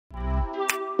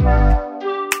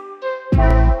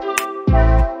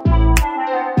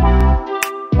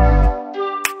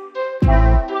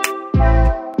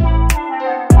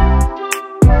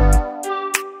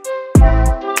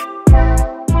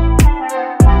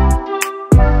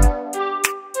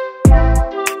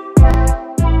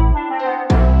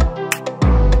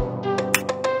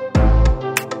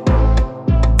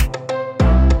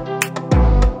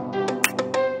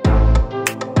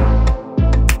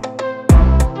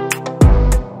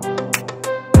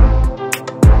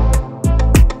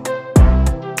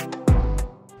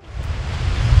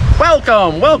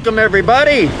Welcome, welcome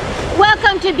everybody.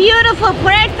 Welcome to beautiful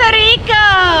Puerto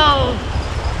Rico.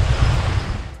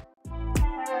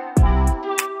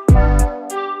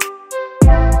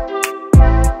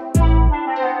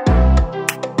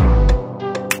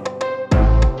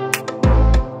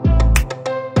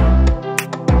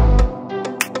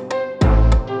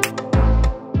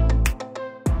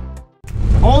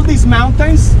 All these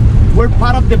mountains were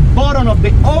part of the bottom of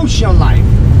the ocean life.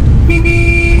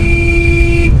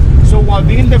 So while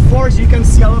being in the forest, you can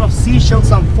see a lot of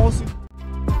seashells and fossils.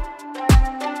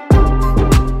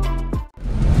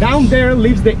 Down there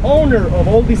lives the owner of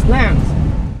all these lands.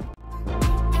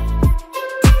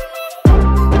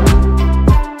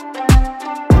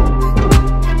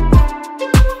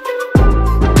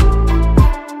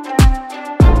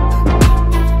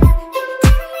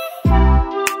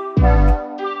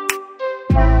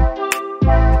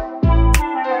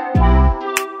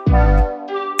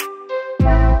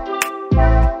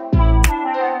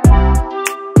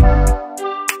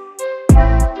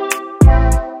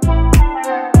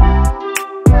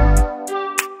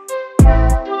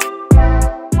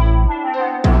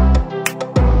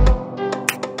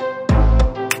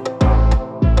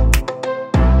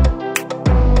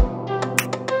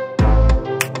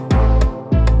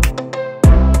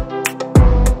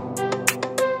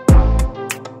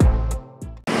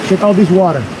 Check out this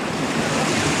water.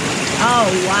 Oh,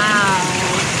 wow.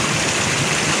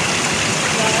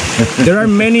 There are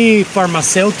many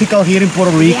pharmaceutical here in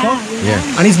Puerto Rico.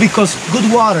 Yeah. And it's because good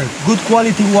water, good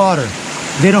quality water.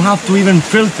 They don't have to even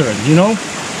filter it, you know?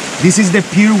 This is the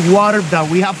pure water that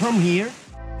we have from here.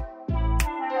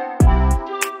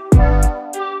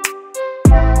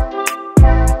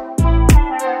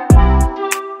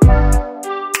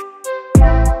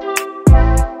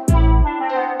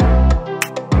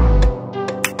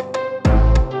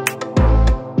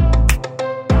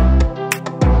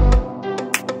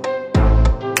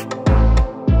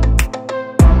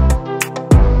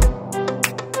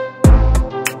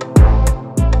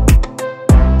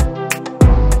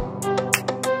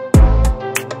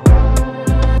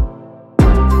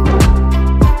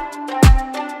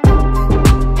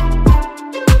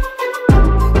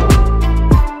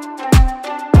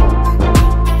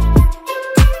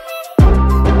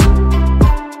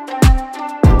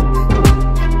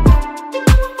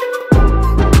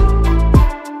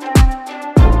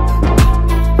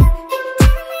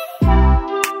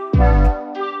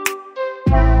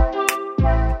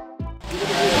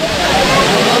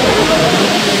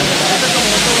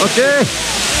 Okay.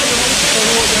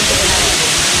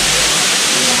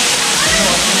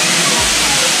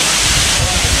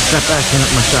 Step back and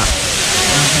up my shot.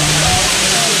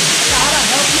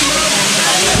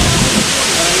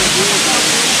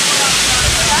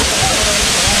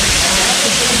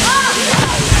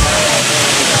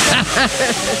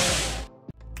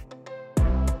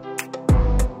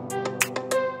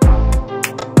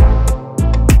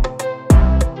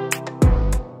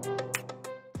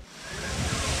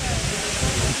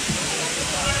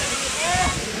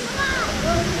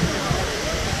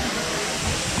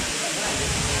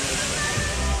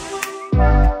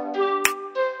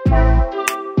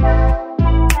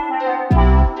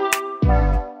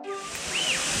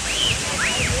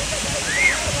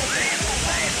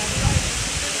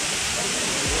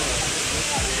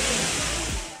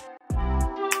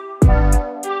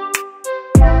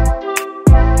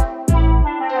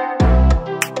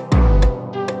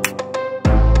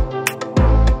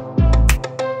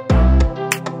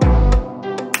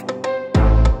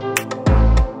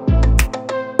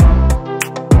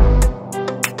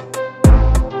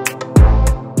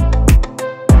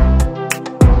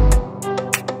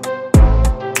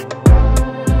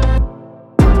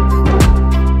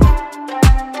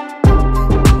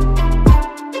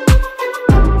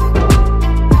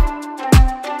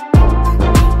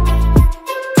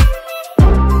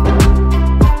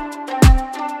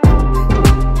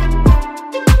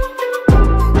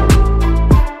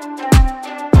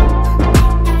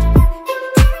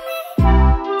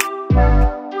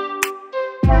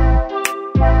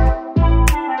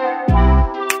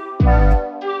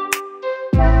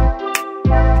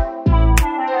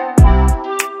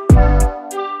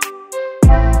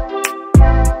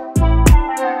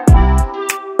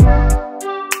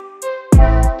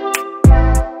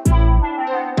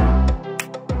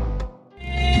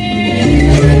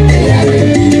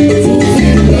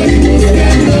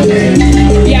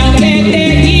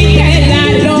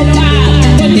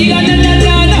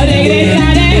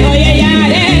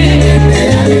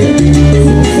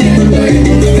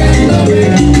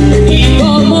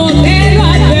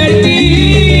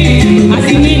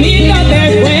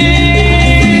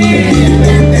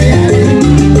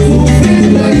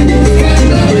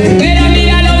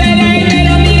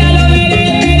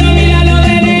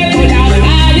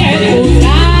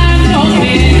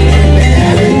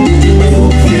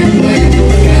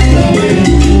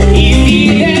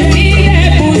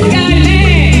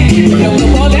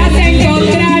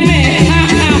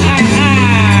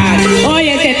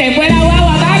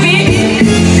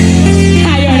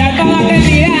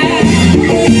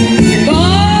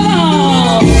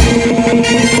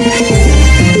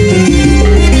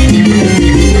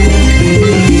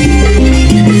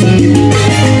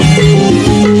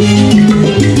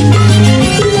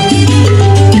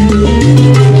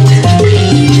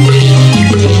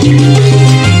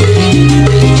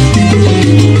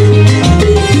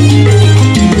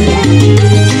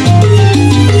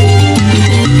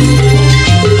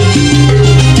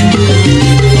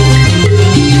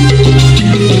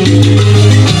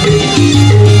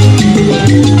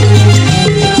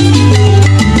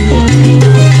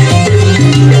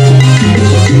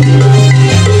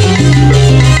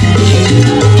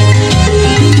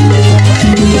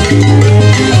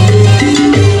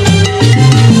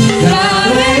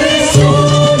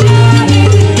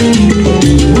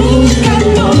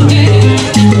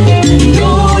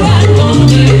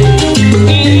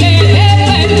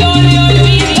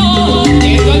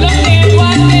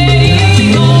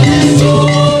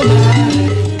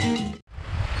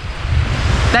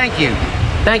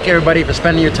 thank everybody for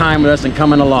spending your time with us and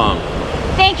coming along.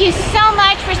 Thank you so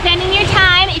much for spending your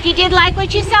time. If you did like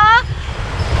what you saw,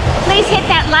 please hit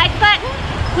that like button.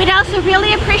 We'd also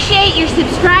really appreciate your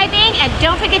subscribing, and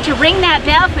don't forget to ring that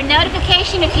bell for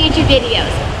notification of future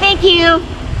videos. Thank you.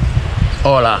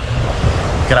 Hola.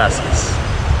 Gracias.